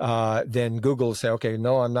 then Google will say, okay,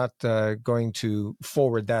 no, I'm not going to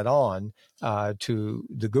forward that on to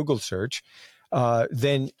the Google search.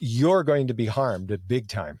 Then you're going to be harmed big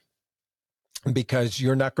time because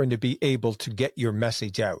you're not going to be able to get your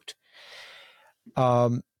message out.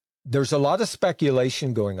 There's a lot of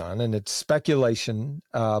speculation going on, and it's speculation,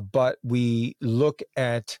 but we look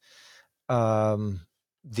at the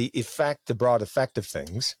broad effect of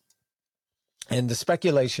things. And the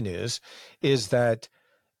speculation is that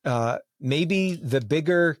maybe the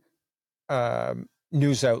bigger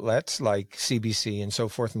news outlets like CBC and so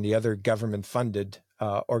forth and the other government-funded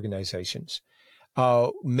organizations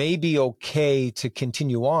may be okay to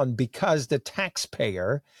continue on because the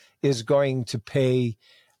taxpayer is going to pay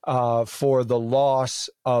for the loss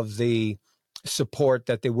of the support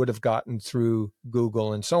that they would have gotten through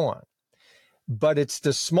Google and so on. But it's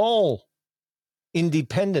the small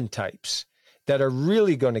independent types that are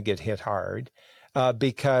really going to get hit hard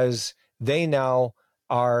because they now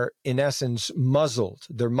are, in essence, muzzled.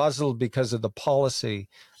 They're muzzled because of the policy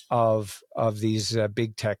of these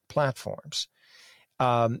big tech platforms.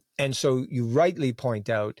 And so you rightly point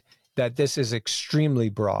out that this is extremely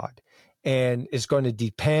broad. And it's going to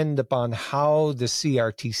depend upon how the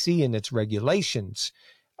CRTC and its regulations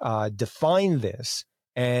define this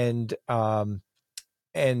and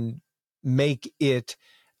make it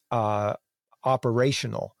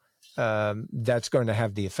operational. That's going to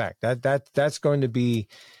have the effect. That's going to be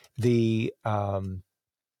the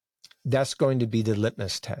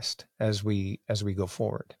litmus test as we go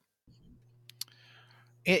forward.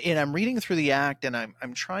 And I'm reading through the act, and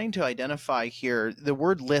I'm trying to identify here. The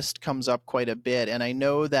word list comes up quite a bit, and I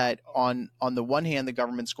know that on the one hand, the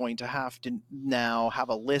government's going to have to now have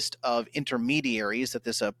a list of intermediaries that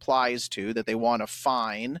this applies to, that they want to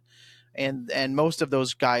fine and most of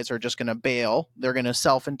those guys are just going to bail. They're going to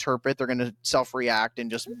self-interpret, they're going to self-react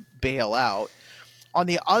and just bail out. On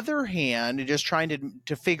the other hand, just trying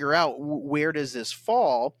to figure out where does this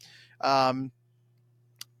fall,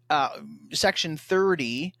 Section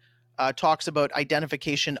 30 talks about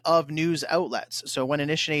identification of news outlets. So when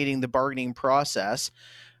initiating the bargaining process,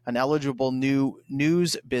 an eligible new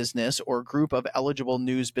news business or group of eligible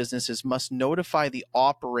news businesses must notify the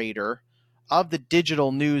operator of the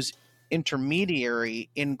digital news intermediary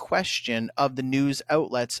in question of the news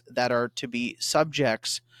outlets that are to be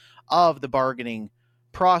subjects of the bargaining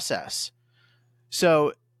process.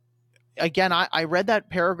 So again, I read that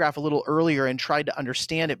paragraph a little earlier and tried to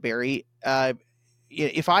understand it, Barry.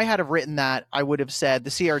 If I had have written that, I would have said the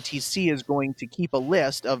CRTC is going to keep a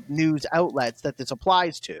list of news outlets that this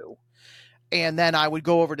applies to. And then I would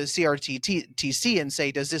go over to CRTC and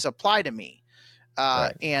say, does this apply to me?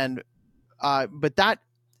 Right. But that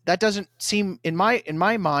doesn't seem, in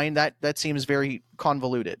my mind, that seems very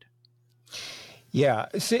convoluted. Yeah,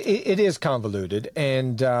 it is convoluted.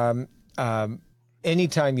 And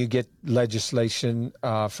anytime you get legislation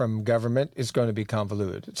from government, it's going to be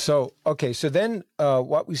convoluted. So, okay, so then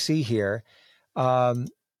what we see here, so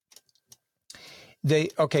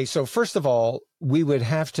first of all, we would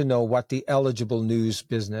have to know what the eligible news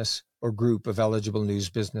business or group of eligible news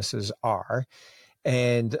businesses are.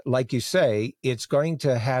 And like you say, it's going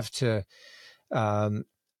to have to, I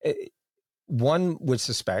would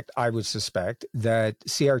suspect that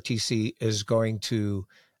CRTC is going to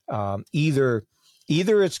either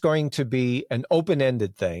it's going to be an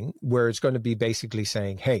open-ended thing where it's going to be basically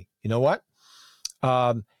saying, hey, you know what?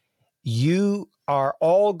 You are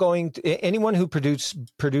all going to, anyone who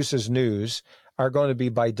produces news are going to be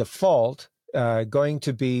by default going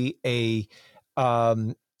to be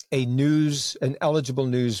an eligible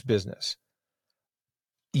news business.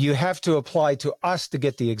 You have to apply to us to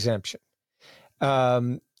get the exemption.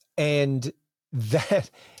 And that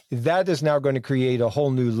is now going to create a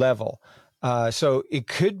whole new level. So it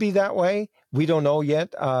could be that way. We don't know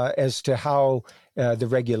yet as to how the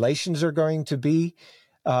regulations are going to be.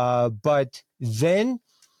 But then,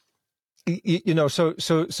 so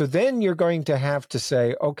then you're going to have to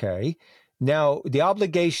say, okay, now the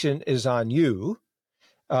obligation is on you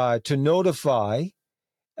to notify,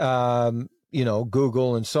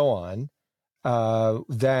 Google and so on,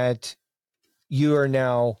 that you are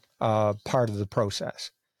now part of the process.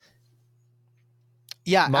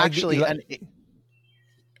 Yeah,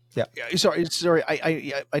 Sorry.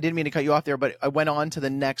 I didn't mean to cut you off there, but I went on to the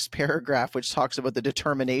next paragraph, which talks about the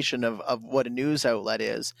determination of what a news outlet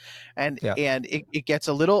is, and it gets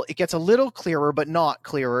a little clearer, but not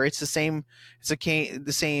clearer. It's the same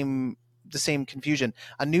confusion.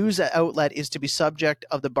 A news outlet is to be subject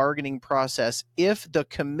of the bargaining process if the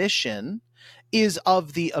commission is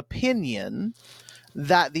of the opinion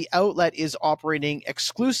that the outlet is operating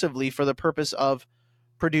exclusively for the purpose of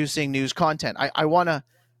producing news content. I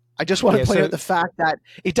just want to point out the fact that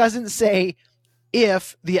it doesn't say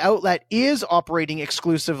if the outlet is operating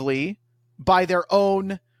exclusively by their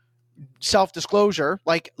own self-disclosure,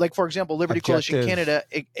 like for example, Liberty Coalition Canada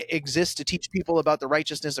exists to teach people about the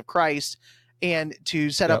righteousness of Christ and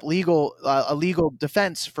to set up a legal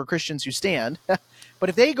defense for Christians who stand. But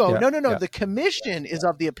if they go, no, the commission is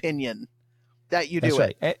of the opinion that you do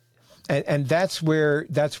it. Right. And that's where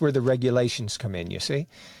the regulations come in, you see.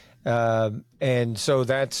 And so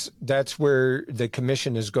that's where the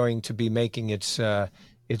commission is going to be making its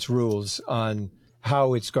rules on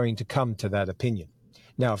how it's going to come to that opinion.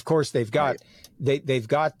 Now, of course, they've got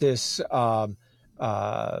this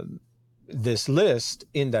this list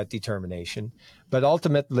in that determination, but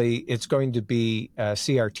ultimately it's going to be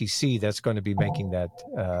CRTC that's going to be making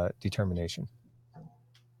that determination.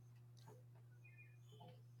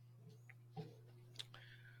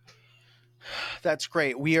 That's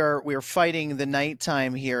great. We are fighting the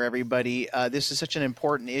nighttime here, everybody. This is such an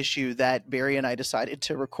important issue that Barry and I decided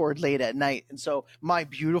to record late at night. And so my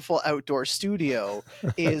beautiful outdoor studio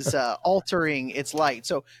is altering its light.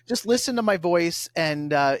 So just listen to my voice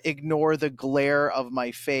and ignore the glare of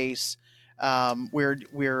my face. We're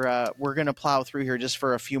going to plow through here just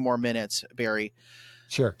for a few more minutes, Barry.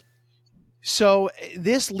 Sure. So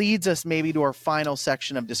this leads us maybe to our final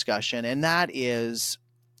section of discussion, and that is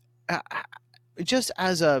just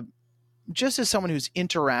as someone who's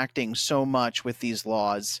interacting so much with these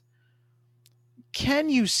laws, can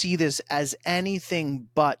you see this as anything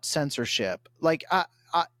but censorship? Like,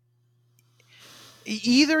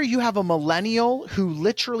 either you have a millennial who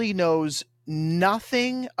literally knows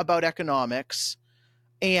nothing about economics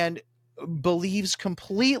and believes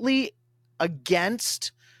completely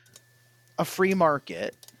against a free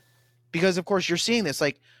market, because of course you're seeing this,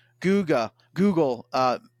 like Google,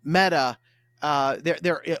 Meta,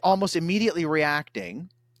 they're almost immediately reacting.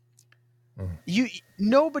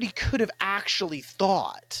 Nobody could have actually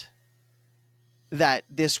thought that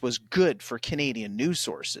this was good for Canadian news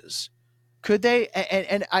sources, could they?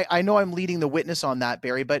 And I know I'm leading the witness on that,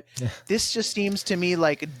 Barry, but this just seems to me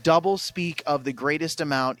like double speak of the greatest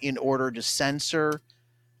amount in order to censor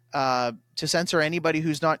anybody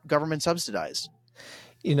who's not government subsidized.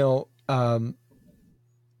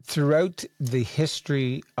 Throughout the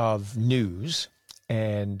history of news,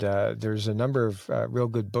 and there's a number of real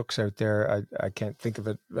good books out there. I can't think of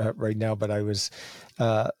it right now, but I was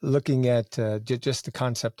looking at just the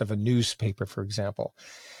concept of a newspaper, for example.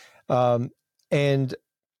 And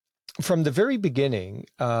from the very beginning,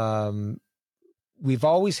 we've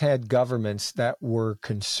always had governments that were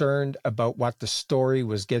concerned about what the story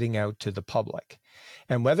was getting out to the public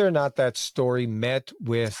and whether or not that story met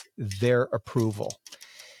with their approval.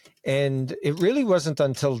 And it really wasn't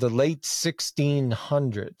until the late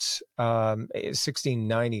 1600s,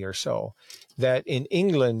 1690 or so, that in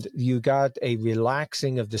England you got a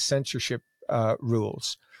relaxing of the censorship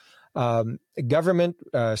rules. Government,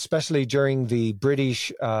 especially during the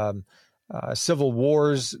British civil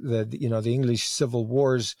wars, the English civil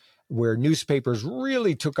wars, where newspapers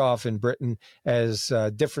really took off in Britain as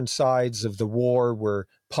different sides of the war were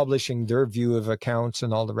publishing their view of accounts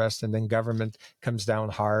and all the rest, and then government comes down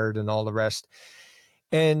hard and all the rest.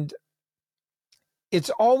 And it's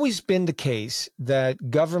always been the case that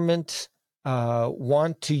government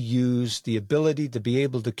want to use the ability to be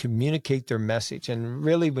able to communicate their message. And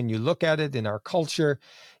really, when you look at it in our culture,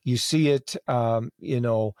 you see it,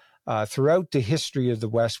 throughout the history of the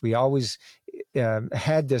West. We always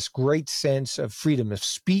had this great sense of freedom of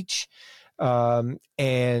speech.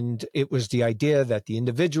 And it was the idea that the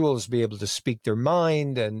individuals be able to speak their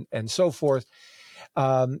mind and so forth.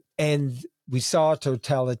 And we saw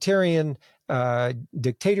totalitarian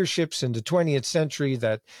dictatorships in the 20th century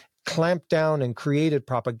that clamped down and created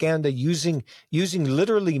propaganda using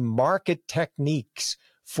literally market techniques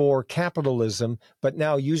for capitalism, but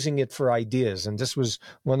now using it for ideas. And this was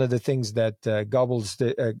one of the things that Goebbels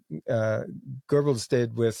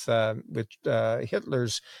did with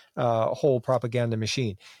Hitler's whole propaganda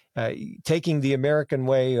machine, taking the American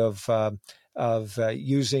way of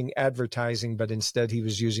using advertising, but instead he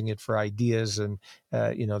was using it for ideas and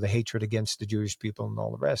the hatred against the Jewish people and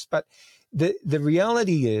all the rest. But the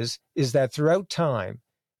reality is that throughout time,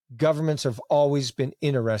 governments have always been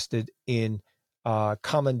interested in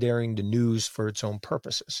commandeering the news for its own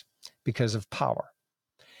purposes because of power.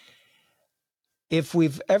 If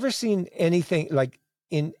we've ever seen anything like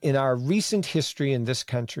in our recent history in this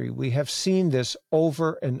country, we have seen this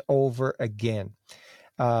over and over again.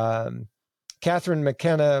 Catherine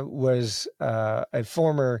McKenna was a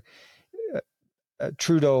former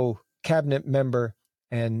Trudeau cabinet member,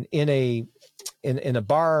 and in a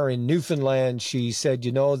bar in Newfoundland, she said,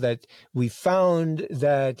 that we found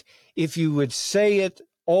that if you would say it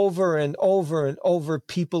over and over and over,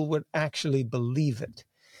 people would actually believe it.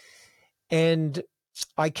 And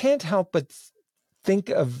I can't help but think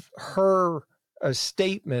of her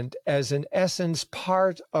statement as in essence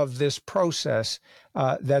part of this process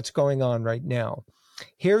that's going on right now.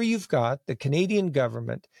 Here you've got the Canadian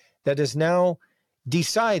government that has now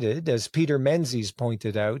decided, as Peter Menzies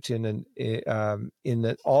pointed out in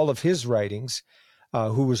all of his writings,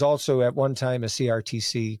 who was also at one time a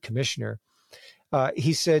CRTC commissioner,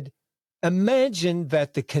 he said, imagine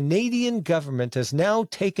that the Canadian government has now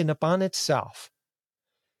taken upon itself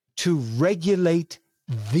to regulate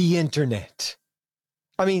the internet.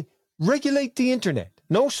 I mean, regulate the internet.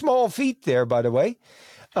 No small feat there, by the way.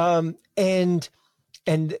 And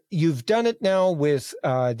you've done it now with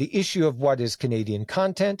the issue of what is Canadian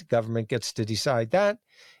content. Government gets to decide that.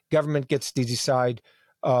 Government gets to decide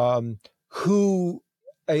who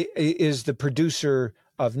is the producer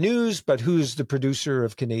of news, but who's the producer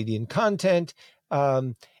of Canadian content.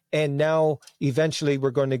 And now eventually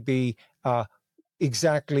we're going to be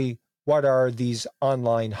exactly what are these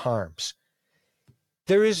online harms.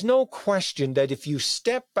 There is no question that if you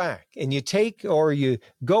step back and you take or you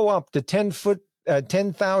go up to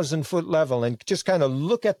 10,000 foot level and just kind of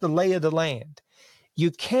look at the lay of the land,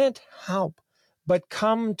 you can't help but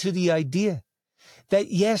come to the idea that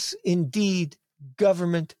yes, indeed,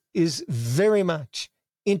 government is very much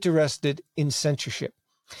interested in censorship.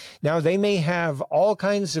 Now, they may have all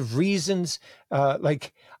kinds of reasons.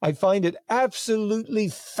 Like I find it absolutely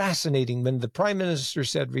fascinating when the Prime Minister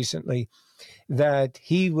said recently that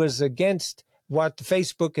he was against what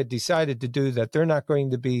Facebook had decided to do, that they're not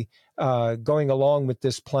going to be going along with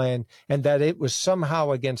this plan, and that it was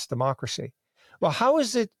somehow against democracy. Well, how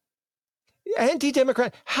is it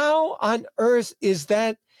anti-democratic? How on earth is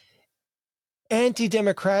that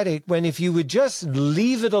anti-democratic when if you would just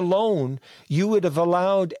leave it alone, you would have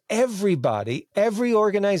allowed everybody, every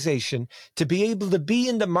organization to be able to be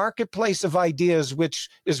in the marketplace of ideas, which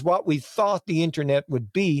is what we thought the internet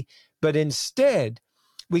would be. But instead,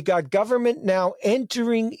 we got government now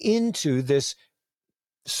entering into this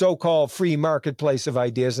so-called free marketplace of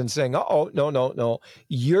ideas and saying, oh, no,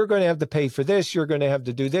 you're going to have to pay for this. You're going to have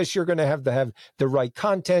to do this. You're going to have the right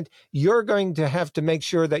content. You're going to have to make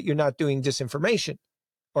sure that you're not doing disinformation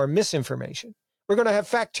or misinformation. We're going to have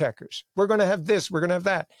fact checkers. We're going to have this. We're going to have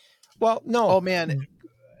that. Well, no. Oh, man.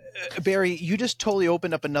 Barry, you just totally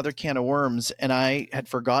opened up another can of worms, and I had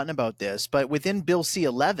forgotten about this. But within Bill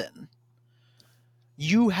C-11,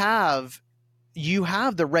 you have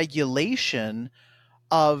the regulation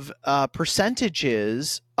of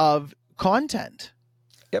percentages of content.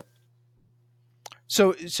 Yep.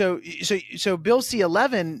 So Bill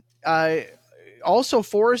C-11 also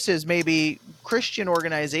forces maybe Christian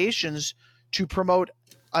organizations to promote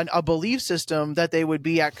a belief system that they would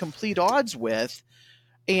be at complete odds with,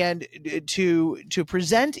 and to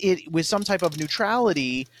present it with some type of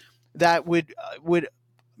neutrality that would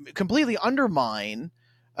completely undermine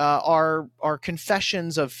our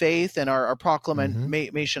confessions of faith and our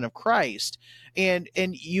proclamation of Christ. And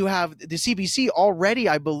you have the CBC already,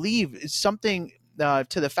 I believe, is something to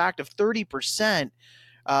the fact of 30%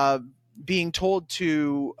 being told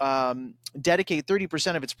to dedicate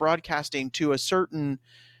 30% of its broadcasting to a certain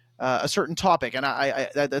topic. And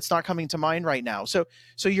that's not coming to mind right now. So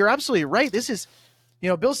you're absolutely right. This is,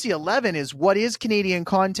 Bill C-11 is what is Canadian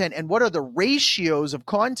content and what are the ratios of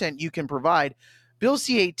content you can provide. Bill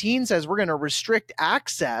C-18 says we're going to restrict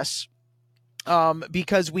access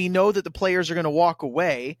because we know that the players are going to walk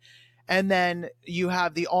away. And then you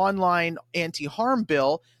have the online anti-harm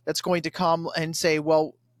bill that's going to come and say,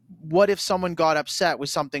 well, what if someone got upset with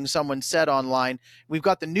something someone said online? We've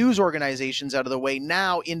got the news organizations out of the way.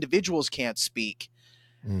 Now individuals can't speak.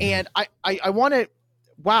 Mm-hmm. And I want to,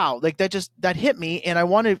 wow, like that hit me. And I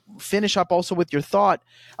want to finish up also with your thought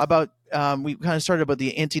about, we kind of started about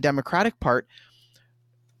the anti-democratic part.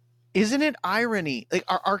 Isn't it irony? Like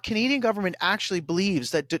our Canadian government actually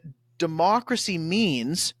believes that democracy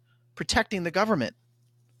means protecting the government.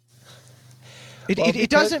 It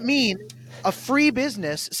doesn't mean a free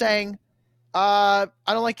business saying, I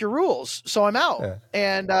don't like your rules, so I'm out,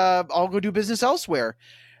 and I'll go do business elsewhere.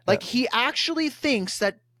 Like he actually thinks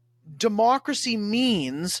that democracy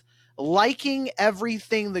means liking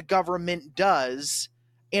everything the government does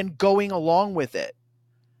and going along with it.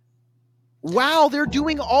 Wow, they're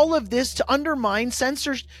doing all of this to undermine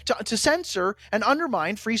to censor and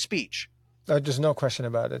undermine free speech. There's no question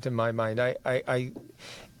about it in my mind. I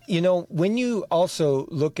when you also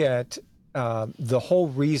look at the whole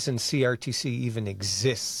reason CRTC even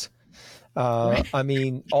exists, I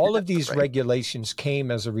mean, all of these regulations came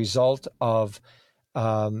as a result of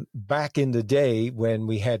back in the day when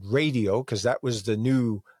we had radio, because that was the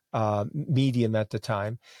new medium at the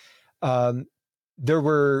time. There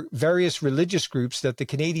were various religious groups that the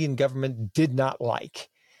Canadian government did not like.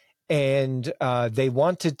 And they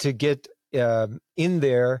wanted to get in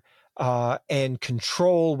there and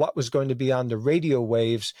control what was going to be on the radio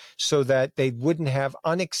waves so that they wouldn't have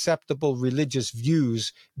unacceptable religious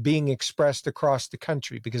views being expressed across the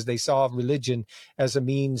country, because they saw religion as a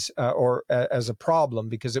means or as a problem,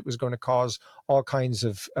 because it was going to cause all kinds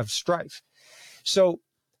of strife. So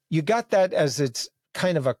you got that as its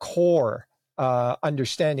kind of a core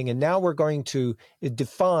understanding. And now we're going to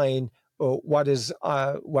define what is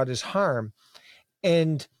harm.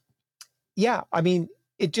 And yeah, I mean,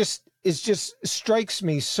 it just strikes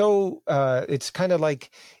me so it's kind of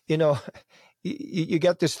like, you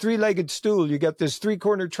got this three-legged stool, you got this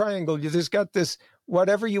three-cornered triangle, you just got this,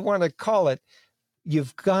 whatever you want to call it,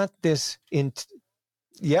 you've got this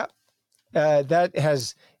that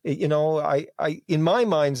has, I in my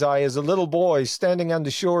mind's eye, as a little boy standing on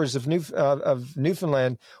the shores of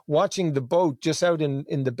Newfoundland, watching the boat just out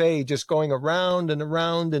in the bay, just going around and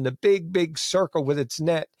around in a big, big circle with its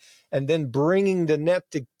net, and then bringing the net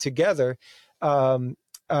together. That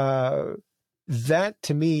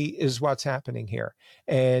to me is what's happening here.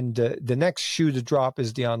 And the next shoe to drop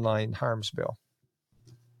is the online harms bill.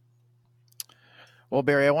 Well,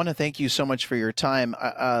 Barry, I want to thank you so much for your time.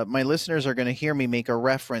 My listeners are going to hear me make a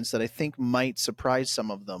reference that I think might surprise some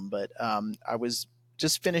of them, but I was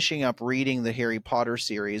just finishing up reading the Harry Potter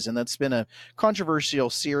series, and that's been a controversial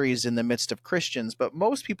series in the midst of Christians, but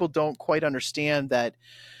most people don't quite understand that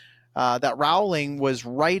that Rowling was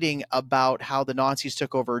writing about how the Nazis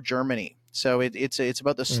took over Germany. So it's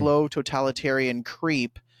about the slow totalitarian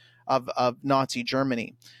creep of Nazi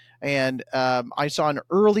Germany. And I saw an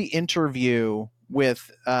early interview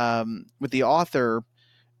with the author.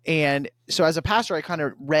 And so as a pastor, I kind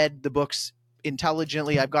of read the books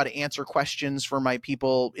intelligently. I've got to answer questions for my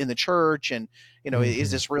people in the church. And, is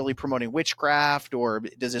this really promoting witchcraft, or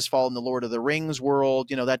does this fall in the Lord of the Rings world?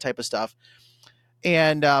 That type of stuff.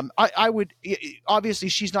 And I would, obviously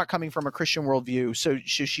she's not coming from a Christian worldview, so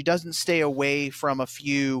she doesn't stay away from a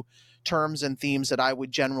few terms and themes that I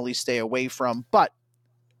would generally stay away from. But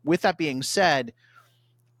with that being said,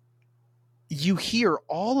 you hear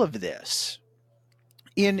all of this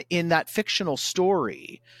in that fictional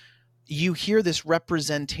story. You hear this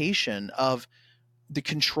representation of the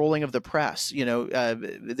controlling of the press,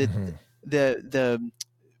 the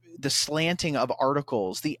slanting of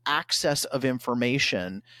articles, the access of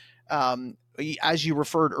information. As you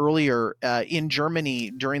referred earlier, in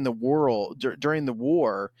Germany during the war,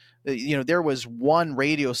 there was one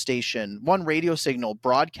radio signal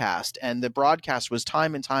broadcast, and the broadcast was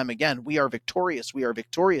time and time again, "We are victorious, we are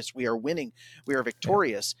victorious, we are winning, we are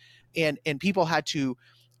victorious." And people had to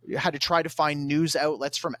try to find news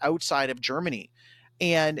outlets from outside of Germany.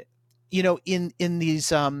 And, in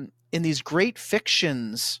these great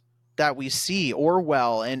fictions that we see,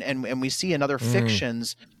 Orwell and we see in other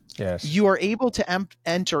fictions, yes, you are able to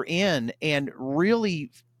enter in and really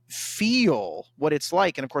feel what it's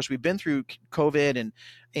like. And of course, we've been through COVID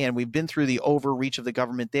and we've been through the overreach of the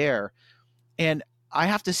government there. And I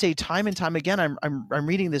have to say, time and time again, I'm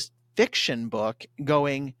reading this fiction book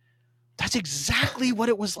going, that's exactly what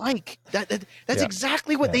it was like. That's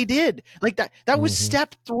exactly what they did. Like that was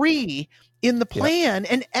step 3 in the plan,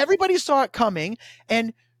 and everybody saw it coming,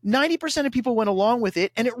 and 90% of people went along with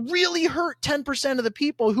it, and it really hurt 10% of the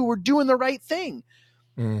people who were doing the right thing.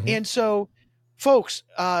 And so, folks,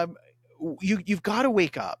 you've got to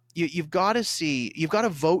wake up. You've got to see. You've got to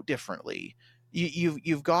vote differently.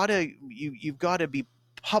 You've got to be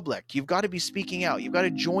public. You've got to be speaking out. You've got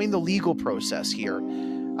to join the legal process here.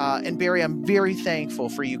 And Barry, I'm very thankful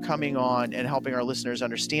for you coming on and helping our listeners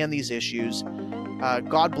understand these issues.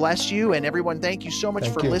 God bless you, and everyone, thank you so much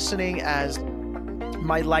for listening. As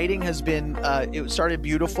my lighting has been, it started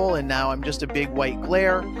beautiful, and now I'm just a big white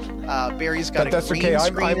glare. Barry's got a green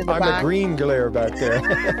screen in the back. I'm a green glare back there.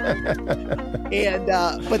 And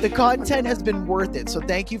but the content has been worth it. So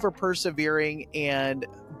thank you for persevering, and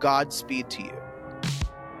Godspeed to you.